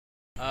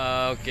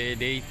Okay,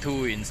 day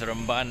 2 in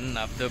Seremban.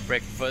 After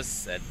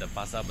breakfast at the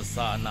Pasar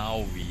Besar,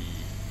 now we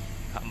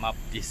come up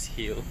this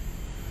hill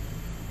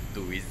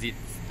to visit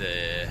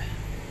the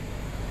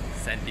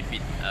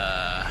centipede.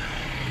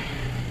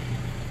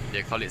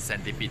 They call it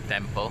centipede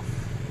temple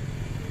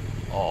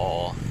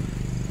or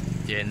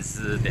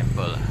Tianzi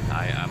temple.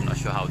 I'm not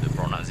sure how to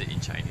pronounce it in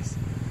Chinese.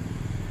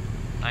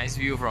 Nice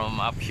view from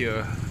up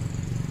here.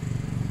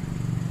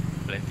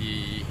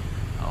 Plenty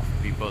of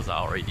people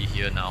are already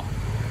here now.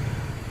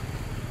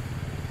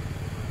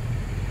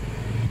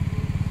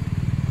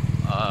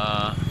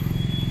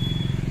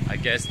 I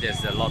guess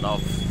there's a lot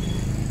of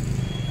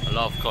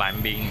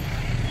climbing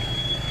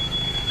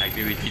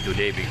activity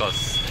today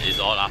because it's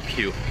all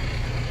uphill.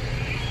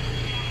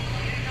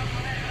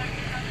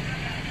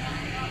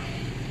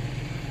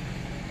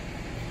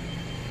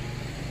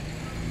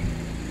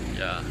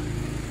 Yeah.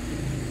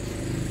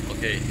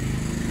 Okay.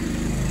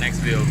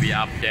 Next we'll be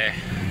up there.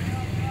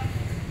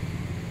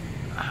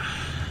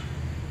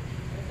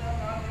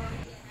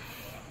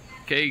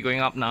 Okay, going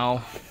up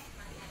now.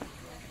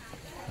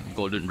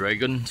 Golden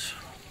dragons.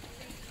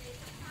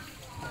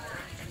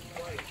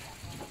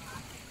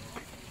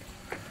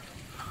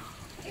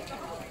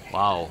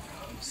 Wow,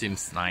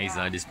 seems nice,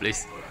 this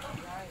place.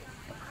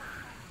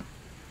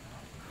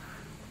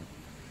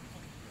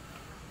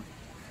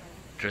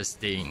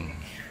 Interesting.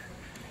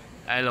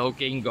 Hello,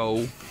 Kingo.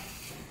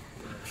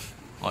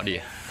 Ở đi.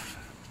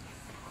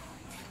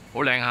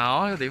 Ủa làng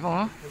hả cái địa phương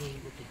hả?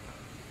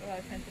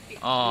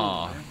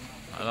 Đó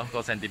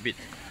có centipede.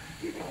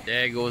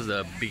 There goes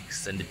a big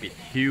centipede,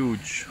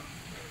 huge.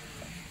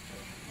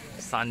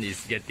 Sun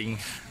is getting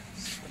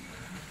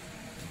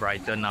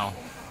brighter now.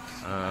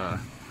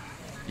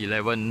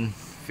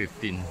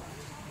 11:15.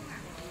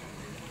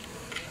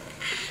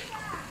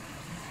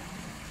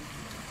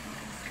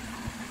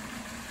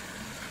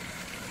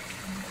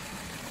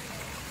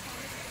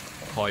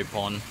 Koi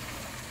pond.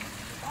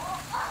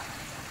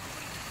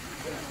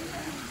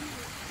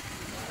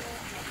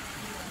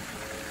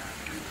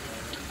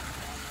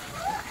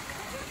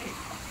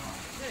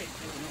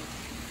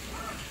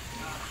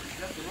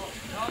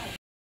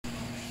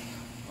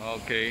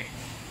 Okay,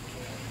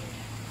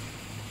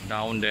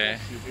 down there,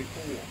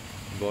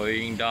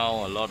 going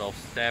down a lot of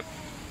steps.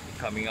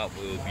 Coming up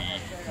will be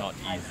not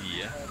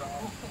easy.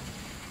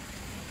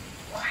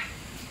 I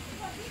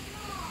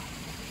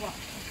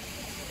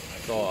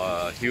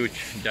saw a huge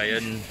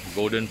giant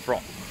golden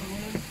frog.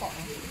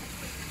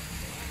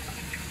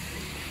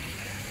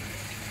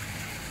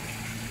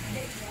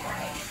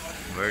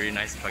 Very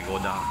nice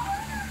pagoda.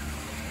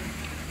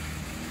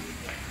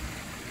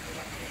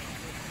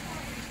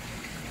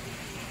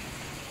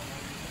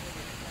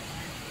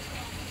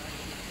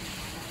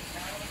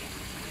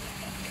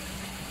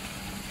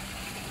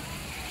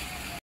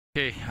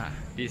 Okay,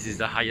 this is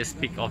the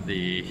highest peak of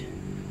the...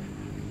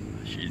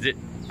 Is it?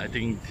 I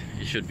think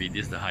it should be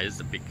this the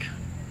highest peak.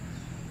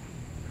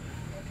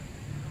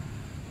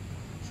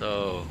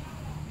 So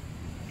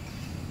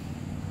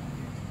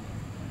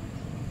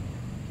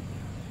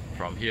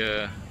from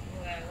here,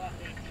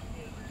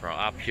 from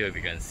up here,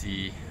 we can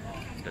see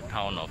the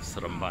town of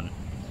Seremban.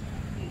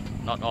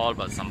 Not all,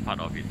 but some part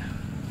of it.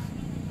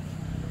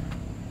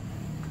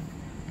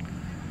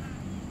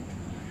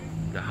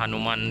 The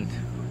Hanuman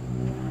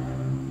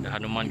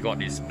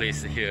god is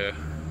placed here,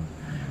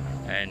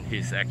 and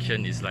his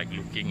action is like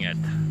looking at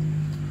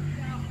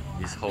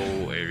this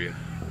whole area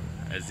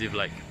as if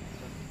like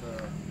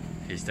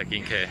he's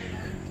taking care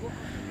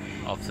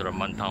of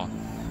Seremban town.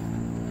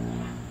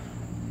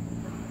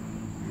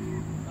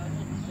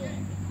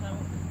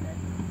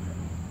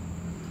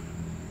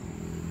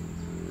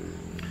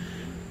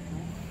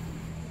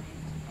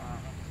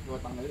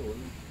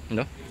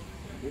 No?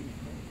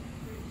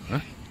 Huh?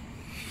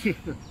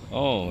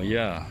 Oh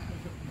yeah.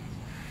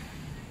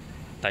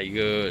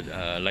 Tiger,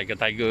 like a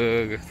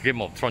tiger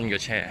Game of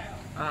Thrones chair.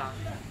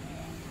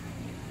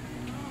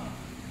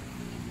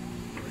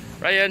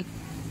 Ryan,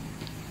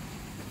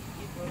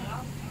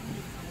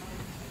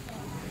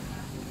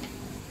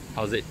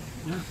 how's it?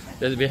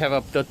 Does we have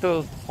a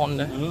turtle pond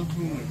there?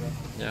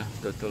 Yeah,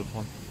 turtle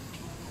pond.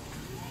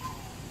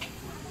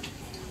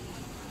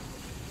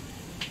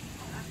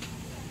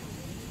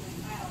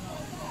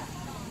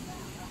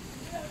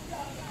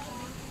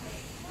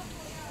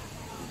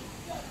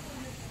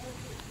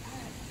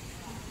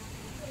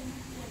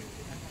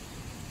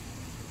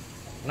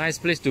 Nice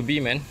place to be,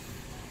 man.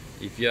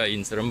 If you are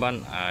in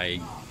Seremban,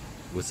 I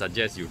would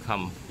suggest you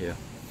come here.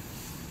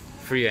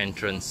 Free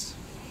entrance,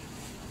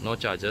 no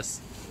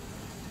charges.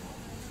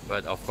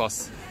 But of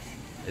course,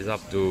 it's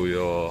up to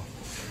your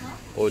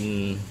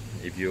own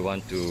if you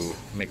want to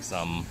make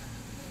some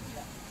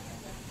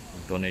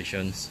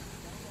donations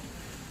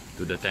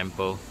to the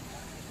temple.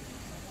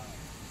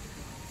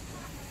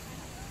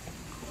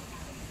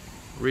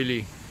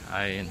 Really,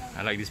 I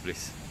like this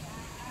place.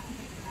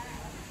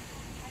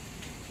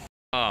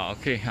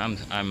 Okay,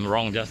 I'm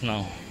wrong just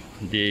now.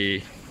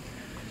 The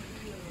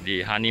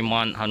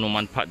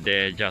Hanuman part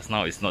there just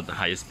now is not the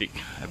highest peak.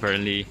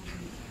 Apparently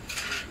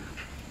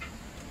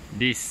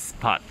this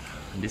part,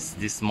 this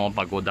small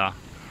pagoda.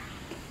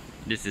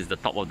 This is the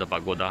top of the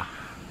pagoda.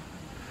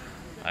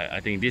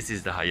 I think this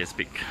is the highest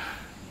peak.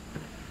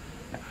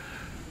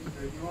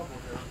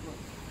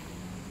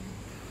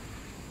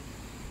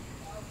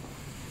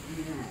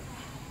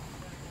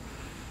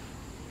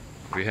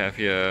 We have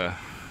here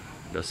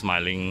the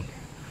smiling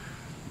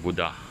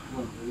Buddha.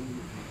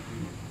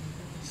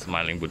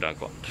 Smiling Buddha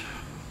God.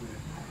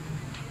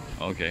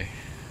 Okay.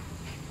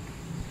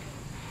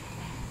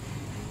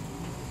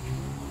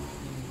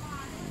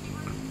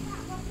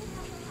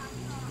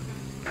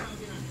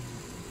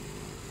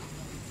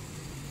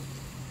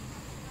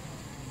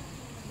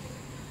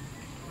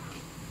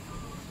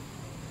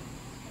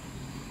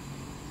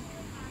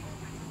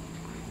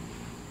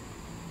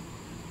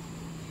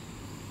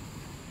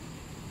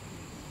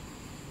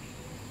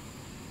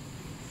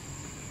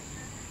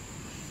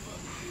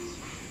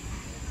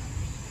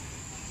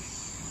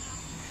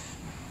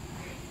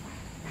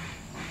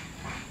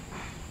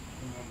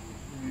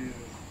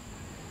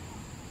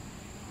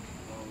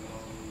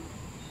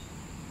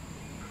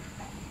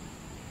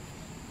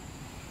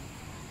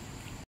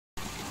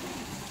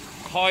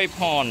 Koi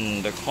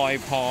pond, the koi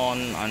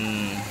pond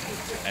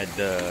at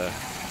the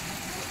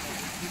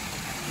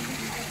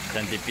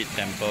centipede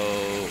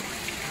temple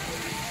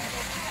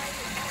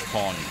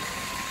pond.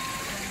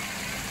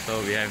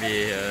 So we have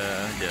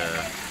here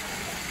the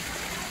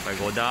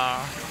pagoda,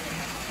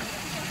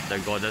 the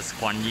goddess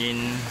Kuan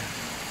Yin.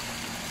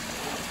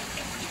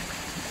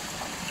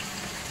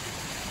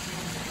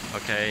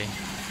 Okay,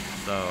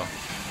 so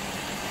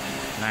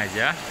nice,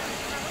 yeah.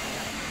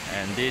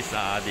 And these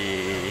are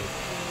the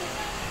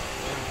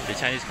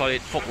Chinese call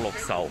it Fok Lok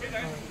Sao.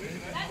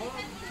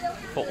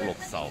 Fok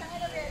Lok Sao.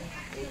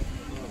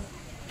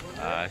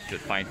 I should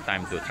find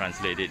time to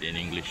translate it in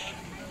English.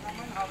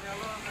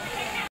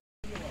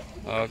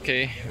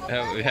 Okay,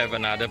 we have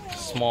another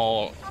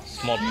small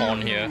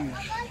pond here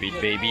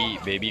with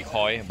baby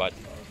koi, but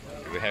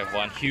we have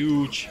one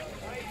huge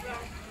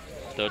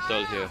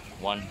turtle here.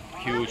 One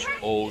huge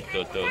old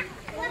turtle.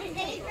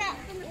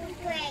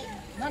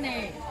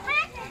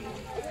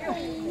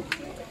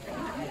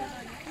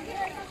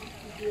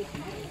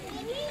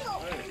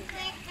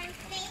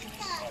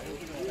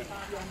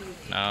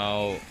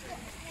 Now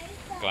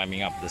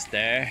climbing up the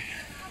stair.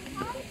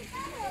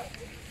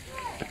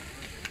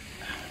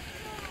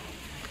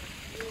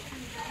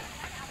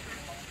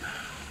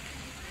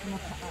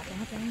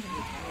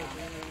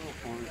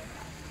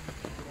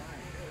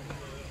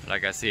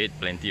 Like I said,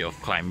 plenty of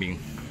climbing.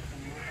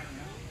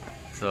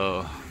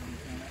 So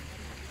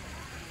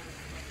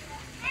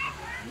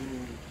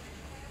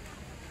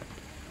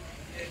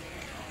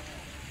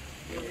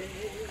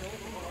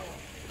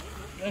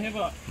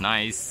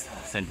nice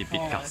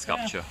centipede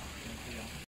sculpture.